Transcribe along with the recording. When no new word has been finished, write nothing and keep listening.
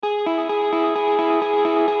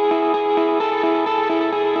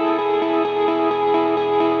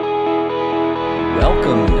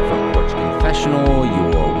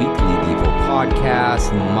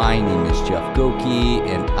Podcast. My name is Jeff Goki,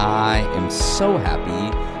 and I am so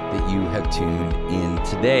happy that you have tuned in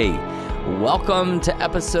today. Welcome to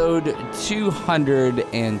episode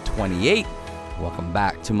 228. Welcome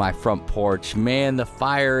back to my front porch. Man, the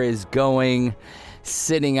fire is going.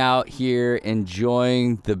 Sitting out here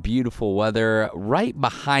enjoying the beautiful weather right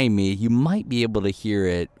behind me. You might be able to hear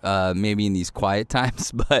it maybe in these quiet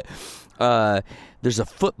times, but there's a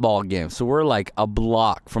football game. So we're like a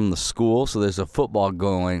block from the school, so there's a football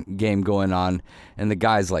game going on, and the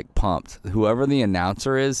guy's like pumped. Whoever the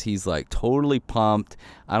announcer is, he's like totally pumped.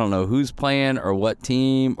 I don't know who's playing or what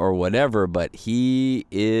team or whatever, but he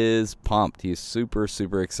is pumped. He's super,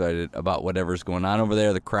 super excited about whatever's going on over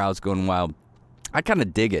there. The crowd's going wild. I kind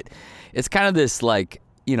of dig it. It's kind of this like,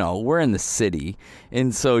 you know, we're in the city,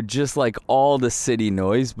 and so just like all the city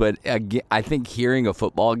noise, but again, I think hearing a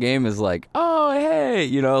football game is like, oh, hey,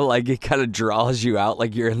 you know, like it kind of draws you out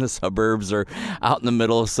like you're in the suburbs or out in the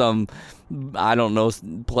middle of some, I don't know,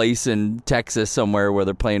 place in Texas somewhere where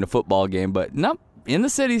they're playing a football game, but nope. In the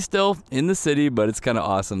city still, in the city, but it's kind of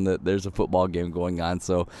awesome that there's a football game going on,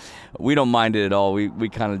 so we don't mind it at all. We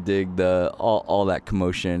kind of dig all that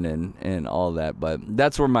commotion and all that, but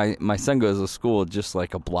that's where my son goes to school, just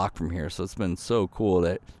like a block from here, so it's been so cool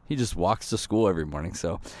that he just walks to school every morning,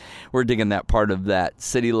 so we're digging that part of that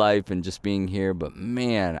city life and just being here. But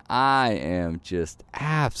man, I am just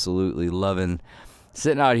absolutely loving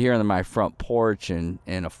sitting out here on my front porch and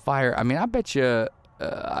a fire. I mean, I bet you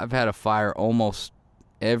I've had a fire almost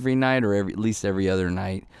every night or at least every other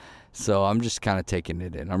night. So I'm just kind of taking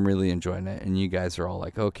it in. I'm really enjoying it. And you guys are all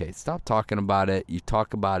like, okay, stop talking about it. You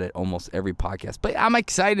talk about it almost every podcast. But I'm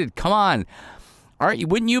excited. Come on. Aren't you?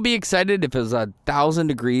 Wouldn't you be excited if it was 1,000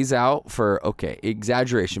 degrees out for, okay,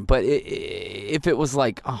 exaggeration, but if it was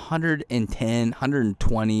like 110,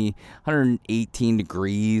 120, 118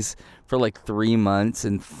 degrees for like 3 months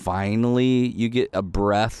and finally you get a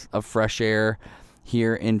breath of fresh air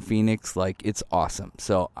here in Phoenix, like it's awesome.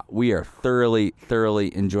 So we are thoroughly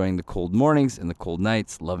enjoying the cold mornings and the cold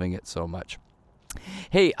nights, loving it so much.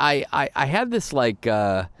 Hey, I had this like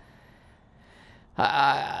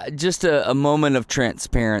just a moment of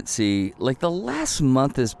transparency. Like the last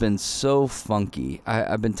month has been so funky.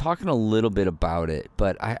 I've been talking a little bit about it,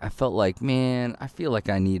 but I felt like, man, I feel like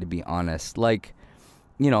I need to be honest. Like,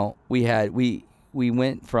 you know, we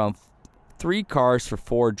went from 3 cars for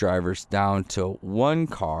 4 drivers down to 1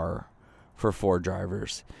 car for 4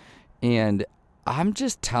 drivers. And I'm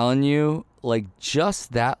just telling you, like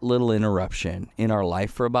just that little interruption in our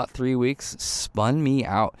life for about 3 weeks spun me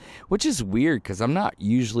out, which is weird because I'm not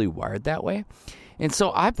usually wired that way. And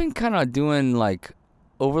so I've been kind of doing like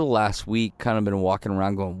over the last week, kind of been walking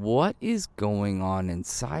around going, what is going on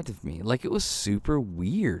inside of me? Like it was super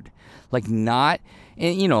weird. Like not,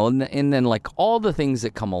 and you know, and then like all the things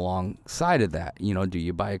that come alongside of that, you know, do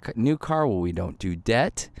you buy a new car? Well, we don't do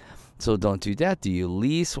debt. So don't do that. Do you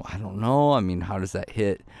lease? Well, I don't know. I mean, how does that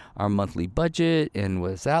hit our monthly budget? And what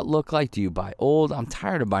does that look like? Do you buy old? I'm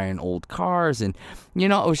tired of buying old cars. And, you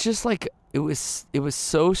know, it was just like, it was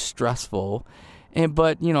so stressful.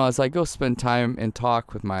 But, you know, as I go spend time and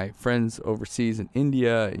talk with my friends overseas in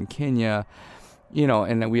India and Kenya, you know,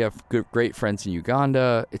 and then we have great friends in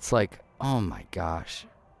Uganda, it's like, oh my gosh,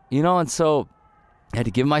 you know, and so I had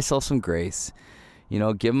to give myself some grace, you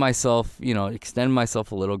know, give myself, you know, extend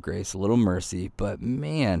myself a little grace, a little mercy. But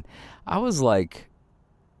man, I was like,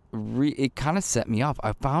 it kind of set me off.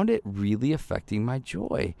 I found it really affecting my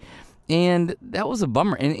joy. And that was a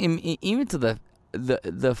bummer. And even to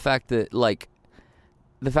the fact that like,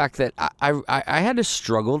 the fact that I had to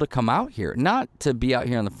struggle to come out here, not to be out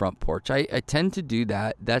here on the front porch. I tend to do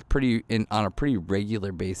that on a pretty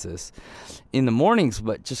regular basis in the mornings,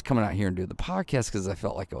 but just coming out here and do the podcast because I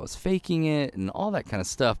felt like I was faking it and all that kind of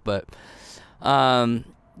stuff. But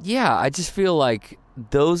yeah, I just feel like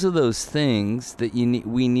those are those things that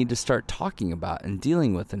we need to start talking about and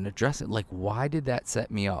dealing with and addressing. Like, why did that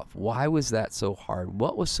set me off? Why was that so hard?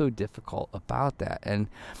 What was so difficult about that? And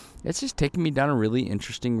it's just taken me down a really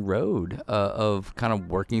interesting road of kind of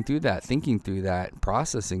working through that, thinking through that,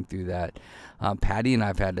 processing through that. Patty and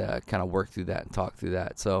I've had to kind of work through that and talk through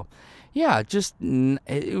that. So, yeah,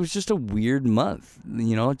 it was just a weird month,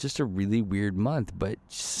 you know, just a really weird month, but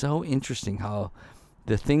so interesting how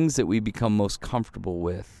the things that we become most comfortable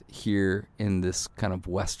with here in this kind of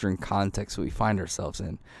Western context that we find ourselves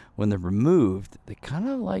in, when they're removed, they kind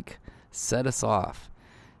of like set us off.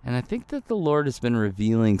 And I think that the Lord has been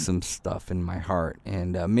revealing some stuff in my heart,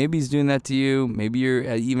 and maybe He's doing that to you. Maybe you're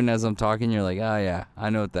even as I'm talking, you're like, oh yeah, I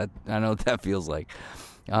know what that feels like.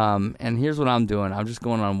 And here's what I'm doing. I'm just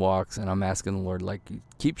going on walks, and I'm asking the Lord, like,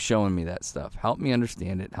 keep showing me that stuff. Help me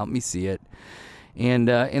understand it. Help me see it. And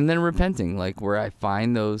then repenting, like where I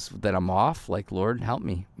find those that I'm off, like, Lord, help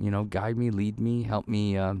me, guide me, lead me, help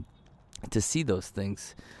me to see those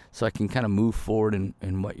things so I can kind of move forward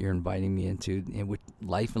in what you're inviting me into and with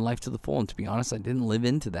life and life to the full. And to be honest, I didn't live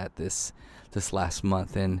into that this last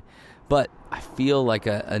month. But I feel like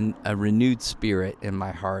a renewed spirit in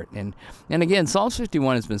my heart. And again, Psalms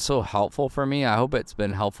 51 has been so helpful for me. I hope it's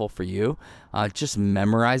been helpful for you. Just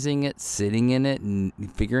memorizing it, sitting in it, and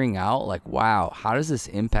figuring out, like, wow, how is this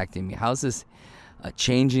impacting me? How is this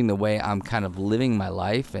changing the way I'm kind of living my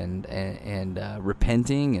life and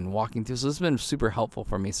repenting and walking through? So it's been super helpful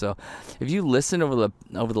for me. So if you listen over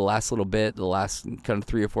the last little bit, the last kind of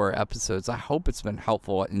 3 or 4 episodes, I hope it's been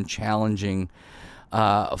helpful and challenging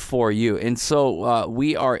for you. And so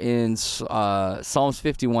we are in Psalms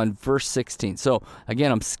 51, verse 16. So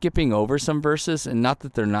again, I'm skipping over some verses, and not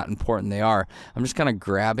that they're not important, they are. I'm just kind of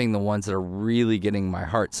grabbing the ones that are really getting my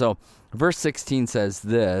heart. So verse 16 says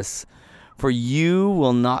this: "For you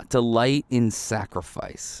will not delight in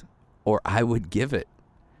sacrifice, or I would give it.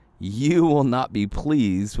 You will not be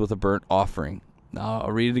pleased with a burnt offering." Now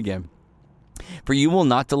I'll read it again. "For you will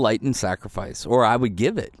not delight in sacrifice, or I would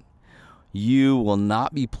give it. You will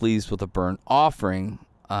not be pleased with a burnt offering,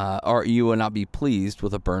 or you will not be pleased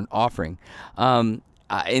with a burnt offering."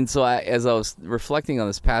 And so as I was reflecting on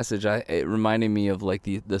this passage, it reminded me of like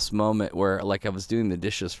this moment where, like, I was doing the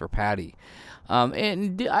dishes for Patty.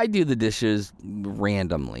 And I do the dishes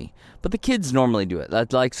randomly, but the kids normally do it.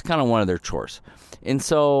 That's like kind of one of their chores. And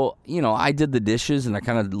so, I did the dishes, and I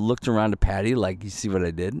kind of looked around to Patty like, "You see what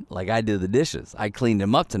I did? Like, I did the dishes. I cleaned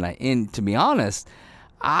them up tonight." And to be honest,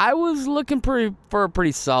 I was looking for a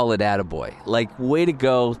pretty solid attaboy. Like, way to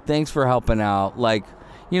go. Thanks for helping out. Like,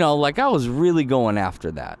 like I was really going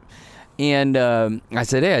after that. And I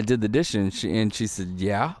said, "Hey, I did the dishes." And she said,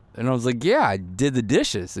 "Yeah." And I was like, "Yeah, I did the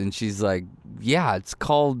dishes." And she's like, "Yeah, it's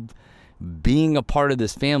called being a part of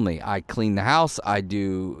this family. I clean the house. I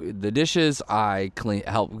do the dishes. I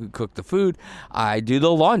help cook the food. I do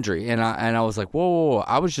the laundry." And I was like, whoa,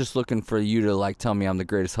 I was just looking for you to, like, tell me I'm the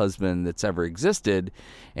greatest husband that's ever existed.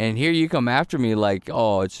 And here you come after me like,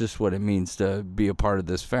 "Oh, it's just what it means to be a part of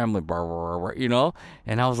this family, blah, blah, blah, blah,"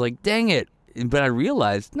 And I was like, dang it. But I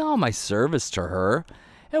realized, no, my service to her,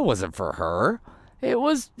 it wasn't for her. It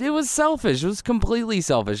was selfish. It was completely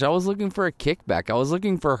selfish. I was looking for a kickback. I was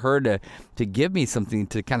looking for her to give me something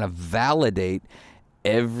to kind of validate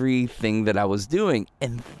everything that I was doing.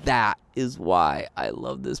 And that is why I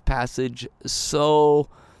love this passage so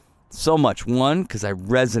much. One, because I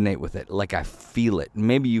resonate with it. Like, I feel it.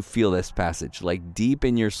 Maybe you feel this passage, like, deep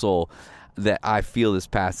in your soul, that I feel this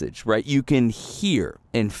passage, right? You can hear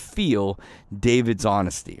and feel David's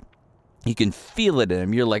honesty. You can feel it in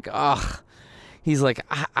him. You're like, ugh. He's like,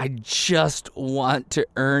 I just want to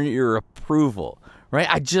earn your approval, right?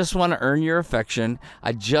 I just want to earn your affection.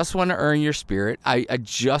 I just want to earn your spirit. I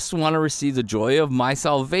just want to receive the joy of my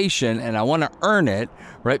salvation, and I want to earn it,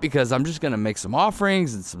 right? Because I'm just going to make some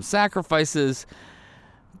offerings and some sacrifices.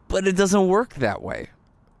 But it doesn't work that way.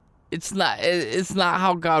 It's not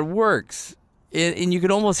how God works. And you could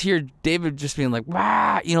almost hear David just being like,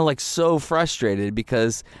 wow, like so frustrated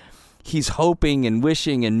because he's hoping and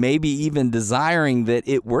wishing and maybe even desiring that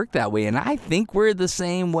it worked that way. And I think we're the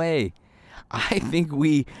same way. I think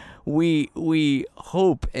we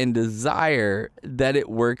hope and desire that it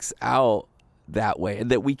works out that way, and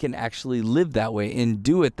that we can actually live that way and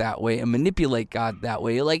do it that way and manipulate God that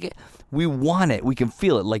way. Like, we want it. We can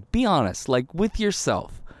feel it. Like, be honest, like with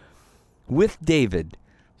yourself, with David.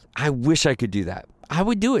 I wish I could do that. I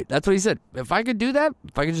would do it. That's what he said. If I could do that,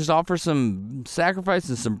 if I could just offer some sacrifice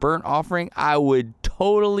and some burnt offering, I would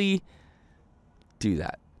totally do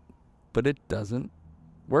that. But it doesn't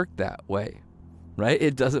work that way, right?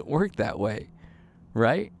 It doesn't work that way,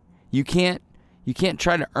 right? You can't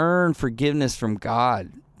try to earn forgiveness from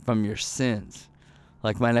God, from your sins.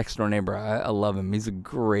 Like my next door neighbor, I love him. He's a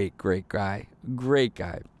great guy. Great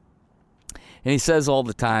guy. And he says all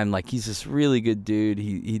the time, like, he's this really good dude.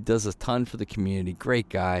 He does a ton for the community. Great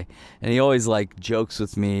guy. And he always, like, jokes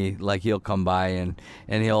with me. Like, he'll come by and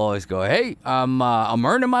he'll always go, "Hey, I'm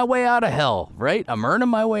earning my way out of hell," right? "I'm earning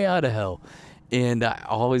my way out of hell." And I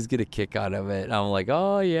always get a kick out of it. And I'm like,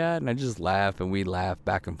 "Oh, yeah." And I just laugh, and we laugh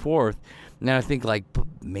back and forth. And I think, like,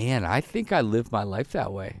 man, I think I live my life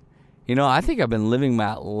that way. I think I've been living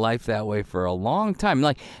my life that way for a long time.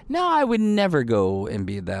 Like, no, I would never go and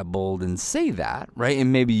be that bold and say that, right?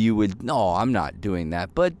 And maybe you would, no, I'm not doing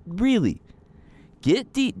that. But really,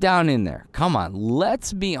 Get deep down in there. Come on,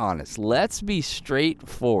 let's be honest. Let's be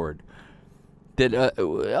straightforward. That,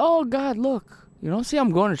 oh, God, look. See,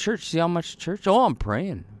 I'm going to church. See how much church? Oh, I'm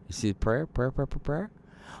praying. You see prayer.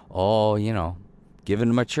 Oh, giving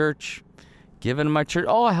to my church.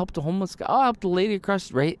 Oh, I helped a homeless guy. Oh, I helped a lady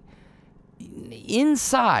across, right?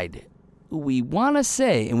 Inside, we want to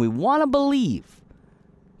say and we want to believe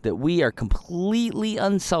that we are completely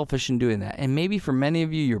unselfish in doing that. And maybe for many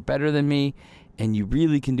of you, you're better than me and you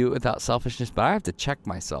really can do it without selfishness. But I have to check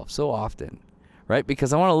myself so often, right?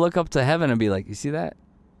 Because I want to look up to heaven and be like, you see that?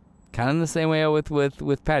 Kind of in the same way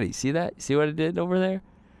with Patty. See that? See what I did over there?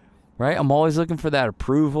 Right? I'm always looking for that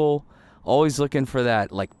approval. Always looking for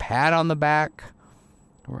that, like, pat on the back.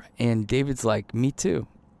 And David's like, me too.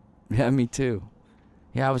 Yeah, me too.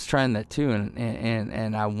 Yeah, I was trying that too,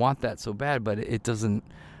 and I want that so bad, but it doesn't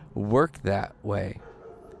work that way.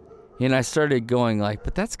 And I started going like,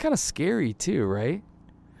 but that's kind of scary too, right?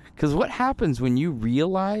 Because what happens when you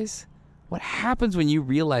realize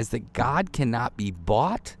that God cannot be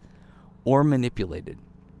bought or manipulated?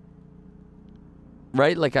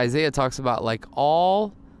 Right? Like Isaiah talks about, like,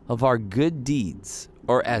 all of our good deeds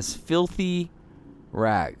are as filthy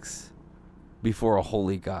rags before a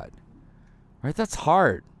holy God. Right? That's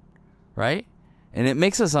hard. Right? And it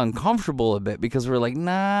makes us uncomfortable a bit because we're like,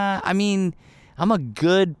 nah, I mean, I'm a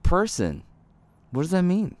good person. What does that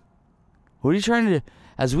mean? What are you trying to,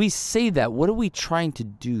 as we say that, what are we trying to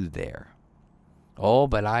do there? Oh,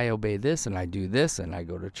 but I obey this and I do this and I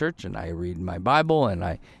go to church and I read my Bible and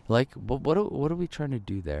I, like, but what are we trying to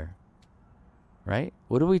do there? Right?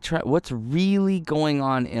 What's really going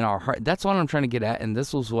on in our heart? That's what I'm trying to get at, and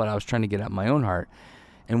this was what I was trying to get at in my own heart.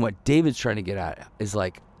 And what David's trying to get at is,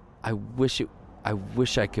 like, I wish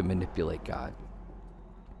I could manipulate God.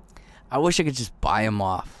 I wish I could just buy him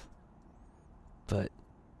off. But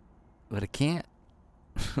I can't.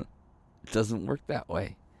 It doesn't work that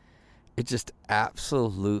way. It just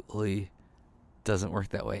absolutely doesn't work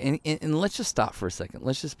that way. And let's just stop for a second.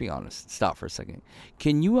 Let's just be honest. Stop for a second.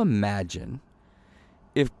 Can you imagine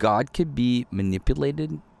if God could be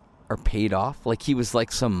manipulated or paid off? Like he was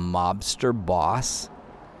like some mobster boss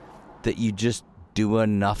that you just do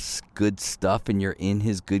enough good stuff and you're in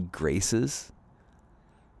his good graces,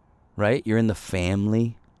 right? You're in the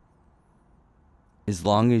family. As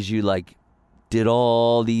long as you, like, did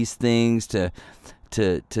all these things to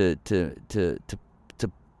kind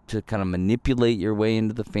of manipulate your way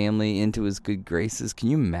into the family, into his good graces. Can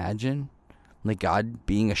you imagine, like, God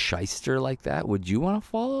being a shyster like that? Would you want to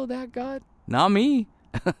follow that God? Not me.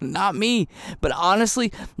 Not me. But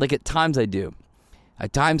honestly, like, at times I do.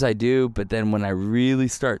 But then when I really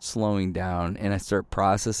start slowing down and I start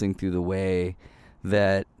processing through the way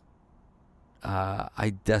that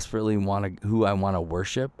I desperately who I want to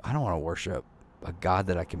worship, I don't want to worship a God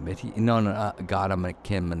that I can a God I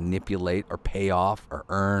can manipulate or pay off or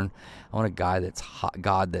earn. I want a God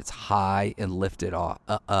that's high and lifted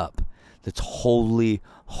up, that's holy,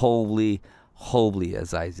 holy, holy,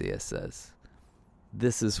 as Isaiah says.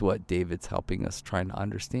 This is what David's helping us trying to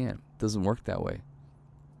understand. It doesn't work that way.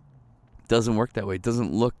 It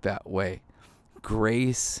doesn't look that way.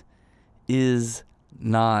 Grace is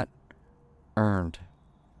not earned,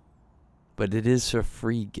 but it is a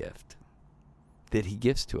free gift that he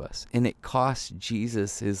gives to us, and it costs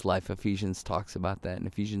Jesus his life. Ephesians talks about that in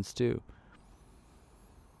Ephesians 2.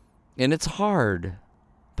 And it's hard,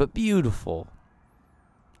 but beautiful.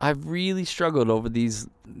 I've really struggled over these,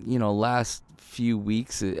 last few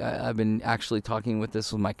weeks. I've been actually talking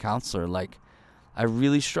with my counselor. Like, I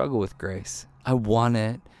really struggle with grace. I want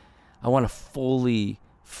it. I want to fully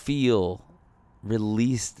feel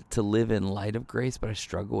released to live in light of grace, but I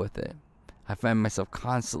struggle with it. I find myself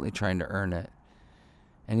constantly trying to earn it.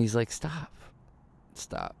 And he's like, stop.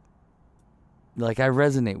 Like, I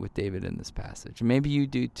resonate with David in this passage. Maybe you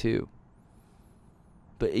do too.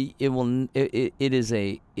 But it will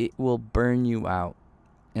burn you out.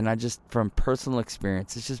 And from personal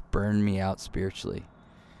experience, it's just burned me out spiritually.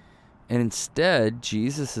 And instead,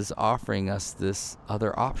 Jesus is offering us this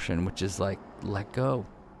other option, which is like, let go,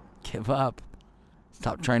 give up.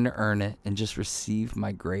 Stop trying to earn it and just receive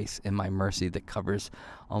my grace and my mercy that covers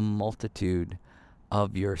a multitude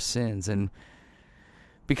of your sins. And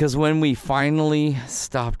because when we finally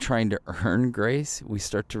stop trying to earn grace, we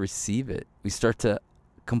start to receive it. We start to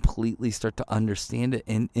completely understand it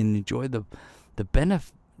and enjoy the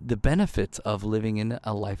benefits of living in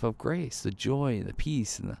a life of grace, the joy, the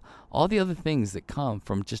peace, and all the other things that come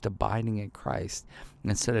from just abiding in Christ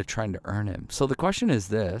instead of trying to earn him. So the question is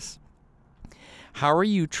this: how are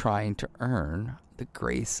you trying to earn the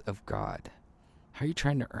grace of God? How are you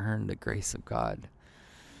trying to earn the grace of God?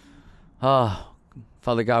 Oh,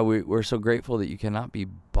 Father God, we're so grateful that you cannot be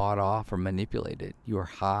bought off or manipulated. You are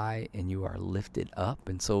high and you are lifted up.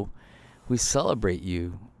 And so we celebrate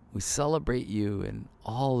you. We celebrate you in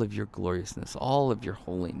all of your gloriousness, all of your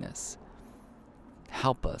holiness.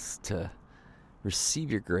 Help us to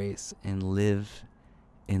receive your grace and live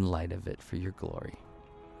in light of it for your glory.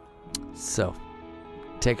 So,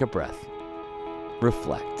 take a breath,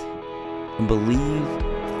 reflect, and believe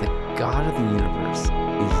that God of the universe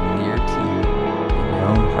is near to you in your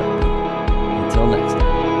own heartbeat. Until next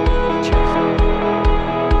time.